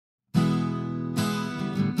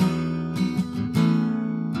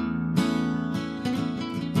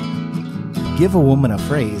Give a woman a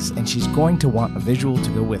phrase, and she's going to want a visual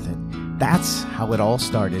to go with it. That's how it all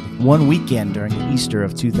started. One weekend during Easter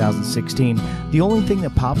of 2016, the only thing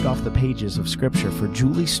that popped off the pages of Scripture for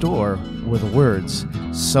Julie Storr were the words,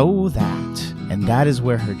 "so that," and that is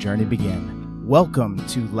where her journey began. Welcome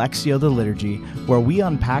to Lectio the Liturgy, where we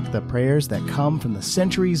unpack the prayers that come from the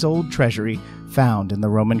centuries-old treasury found in the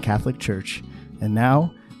Roman Catholic Church. And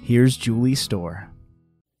now, here's Julie Storr.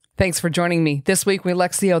 Thanks for joining me. This week we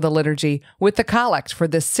Lectio the Liturgy with the Collect for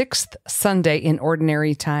the 6th Sunday in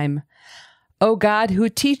Ordinary Time. O God, who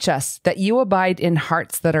teach us that you abide in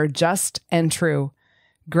hearts that are just and true,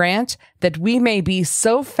 grant that we may be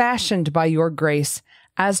so fashioned by your grace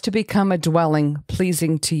as to become a dwelling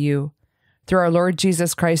pleasing to you. Through our Lord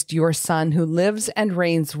Jesus Christ, your Son, who lives and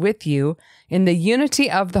reigns with you in the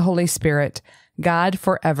unity of the Holy Spirit, God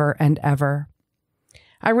forever and ever.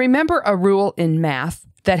 I remember a rule in math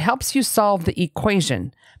that helps you solve the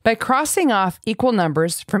equation by crossing off equal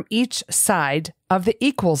numbers from each side of the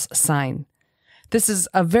equals sign. This is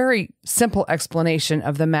a very simple explanation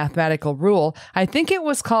of the mathematical rule. I think it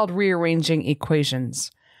was called rearranging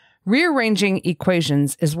equations. Rearranging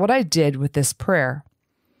equations is what I did with this prayer.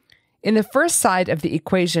 In the first side of the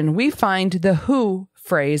equation, we find the who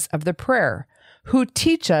phrase of the prayer, who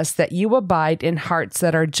teach us that you abide in hearts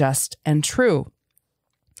that are just and true.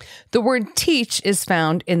 The word teach is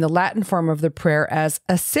found in the Latin form of the prayer as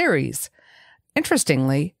aseres.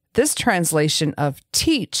 Interestingly, this translation of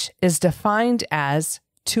teach is defined as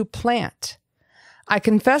to plant. I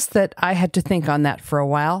confess that I had to think on that for a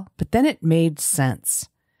while, but then it made sense.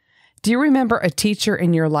 Do you remember a teacher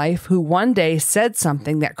in your life who one day said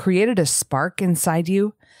something that created a spark inside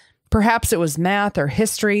you? Perhaps it was math or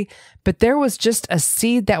history, but there was just a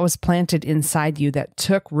seed that was planted inside you that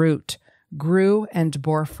took root, grew, and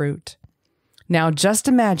bore fruit. Now just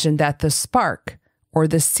imagine that the spark, or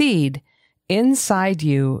the seed, inside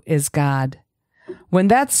you is God. When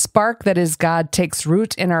that spark that is God takes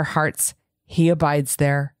root in our hearts, He abides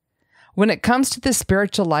there. When it comes to the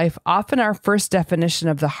spiritual life, often our first definition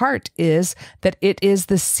of the heart is that it is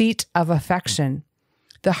the seat of affection.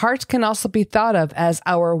 The heart can also be thought of as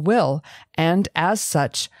our will, and as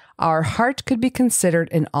such, our heart could be considered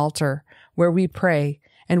an altar where we pray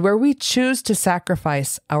and where we choose to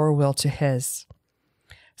sacrifice our will to His.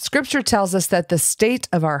 Scripture tells us that the state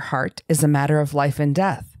of our heart is a matter of life and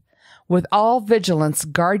death. With all vigilance,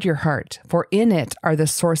 guard your heart, for in it are the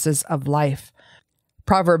sources of life.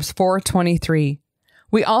 Proverbs 4:23.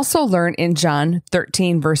 We also learn in John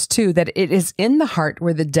 13, verse 2, that it is in the heart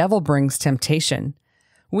where the devil brings temptation.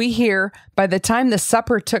 We hear, by the time the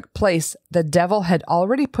supper took place, the devil had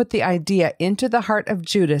already put the idea into the heart of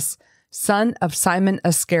Judas, son of Simon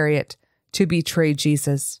Iscariot, to betray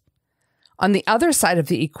Jesus. On the other side of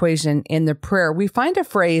the equation in the prayer, we find a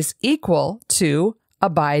phrase equal to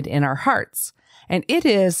abide in our hearts, and it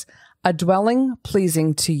is a dwelling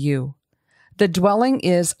pleasing to you. The dwelling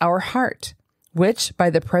is our heart, which by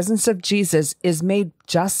the presence of Jesus is made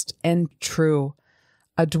just and true,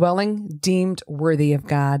 a dwelling deemed worthy of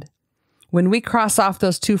God. When we cross off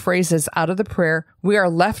those two phrases out of the prayer, we are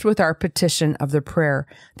left with our petition of the prayer,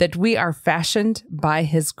 that we are fashioned by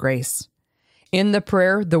His grace. In the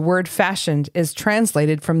prayer, the word fashioned is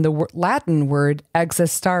translated from the Latin word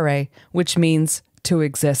existare, which means to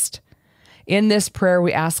exist. In this prayer,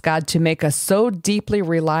 we ask God to make us so deeply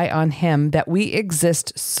rely on Him that we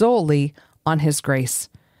exist solely on His grace.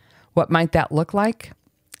 What might that look like?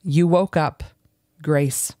 You woke up.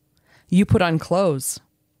 Grace. You put on clothes.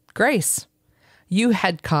 Grace. You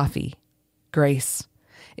had coffee. Grace.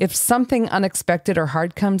 If something unexpected or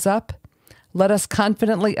hard comes up, let us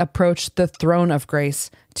confidently approach the throne of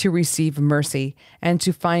grace to receive mercy and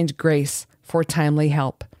to find grace for timely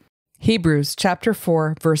help. Hebrews chapter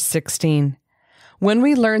 4, verse 16. When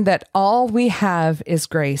we learn that all we have is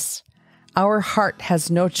grace, our heart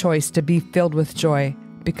has no choice to be filled with joy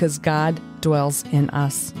because God dwells in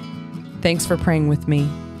us. Thanks for praying with me.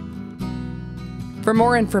 For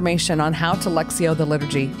more information on how to Lectio the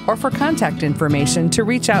Liturgy, or for contact information to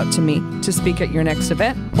reach out to me to speak at your next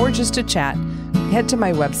event, or just to chat, head to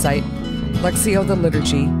my website, lectiothe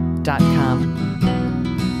liturgy.com.